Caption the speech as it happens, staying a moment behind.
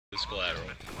This collateral.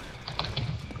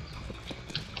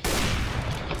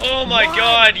 Oh my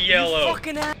god, yellow! You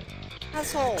fucking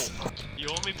asshole! You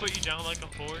want me to put you down like a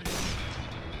horse?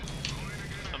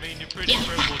 I mean, you're pretty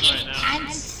crippled right now.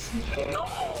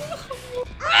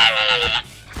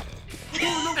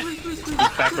 No, please.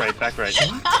 Back right.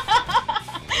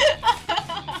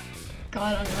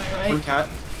 God, on my right. One cat.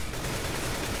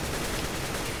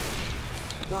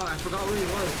 Wow, I forgot where he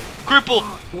was. Crippled!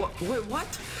 Wait, what?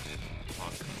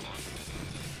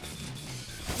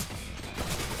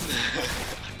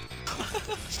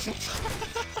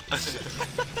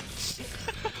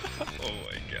 Oh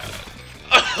my god.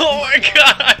 Oh my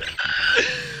god!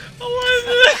 What is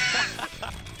this?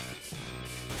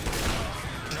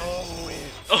 No way!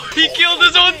 Oh, he killed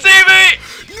his own teammate!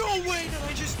 No way did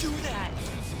I just do that!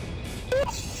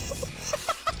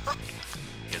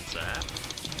 Gets that.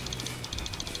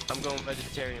 I'm going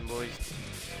vegetarian, boys.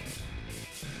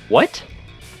 What?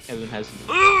 Evan has.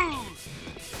 Ooh!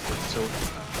 So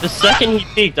the second he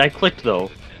peeked, I clicked though.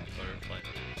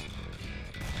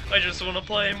 I just want to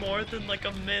play more than like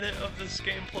a minute of this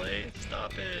gameplay.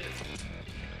 Stop it.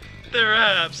 They're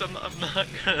apps. I'm not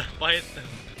gonna fight them.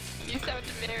 You sound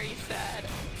very sad.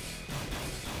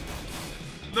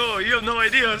 No, you have no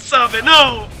idea. Stop it.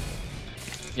 No!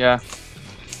 Yeah, I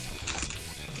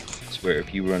swear,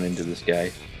 if you run into this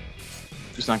guy.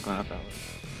 he's not going up that way.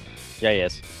 Yeah,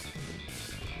 yes.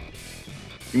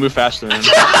 You move faster than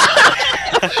him.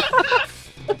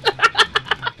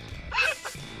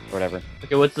 Whatever.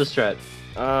 Okay, what's the strat?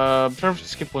 I'm trying to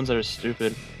skip ones that are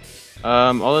stupid.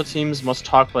 All the teams must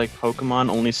talk like Pokemon,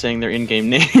 only saying their in-game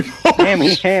name.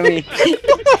 Hami. Hammy.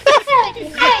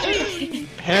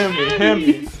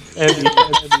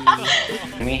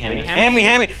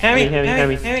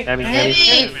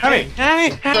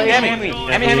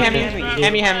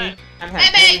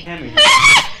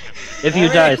 If you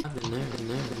die.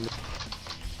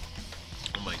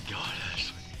 Oh my god.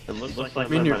 It looks like I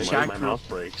mean, your Shaq my mouse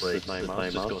breaks. My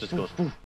mouse just goes.